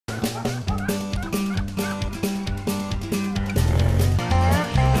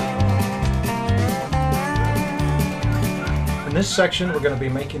this section we're going to be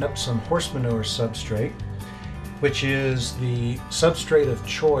making up some horse manure substrate, which is the substrate of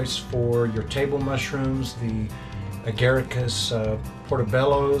choice for your table mushrooms, the Agaricus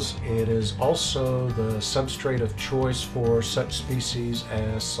portobellos. It is also the substrate of choice for such species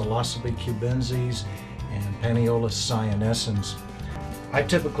as Psilocybe cubensis and Paniolus cyanescens. I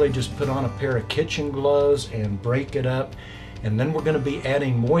typically just put on a pair of kitchen gloves and break it up, and then we're going to be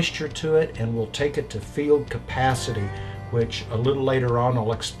adding moisture to it, and we'll take it to field capacity, which a little later on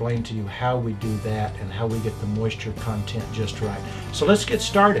I'll explain to you how we do that and how we get the moisture content just right. So let's get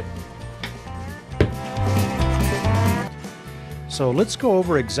started. So let's go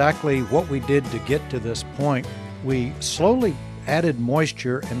over exactly what we did to get to this point. We slowly added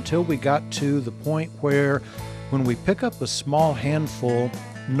moisture until we got to the point where when we pick up a small handful,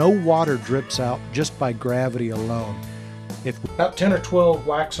 no water drips out just by gravity alone. If about 10 or 12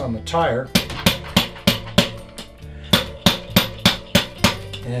 whacks on the tire,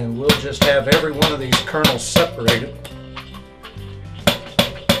 and we'll just have every one of these kernels separated.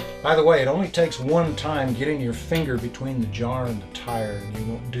 By the way, it only takes one time getting your finger between the jar and the tire, and you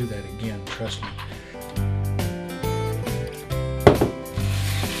won't do that again, trust me.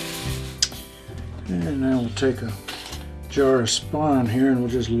 And now we'll take a jar of spawn here and we'll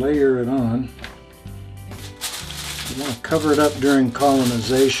just layer it on. You want to cover it up during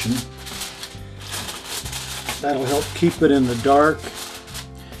colonization. That'll help keep it in the dark,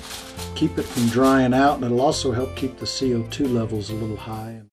 keep it from drying out, and it'll also help keep the CO2 levels a little high.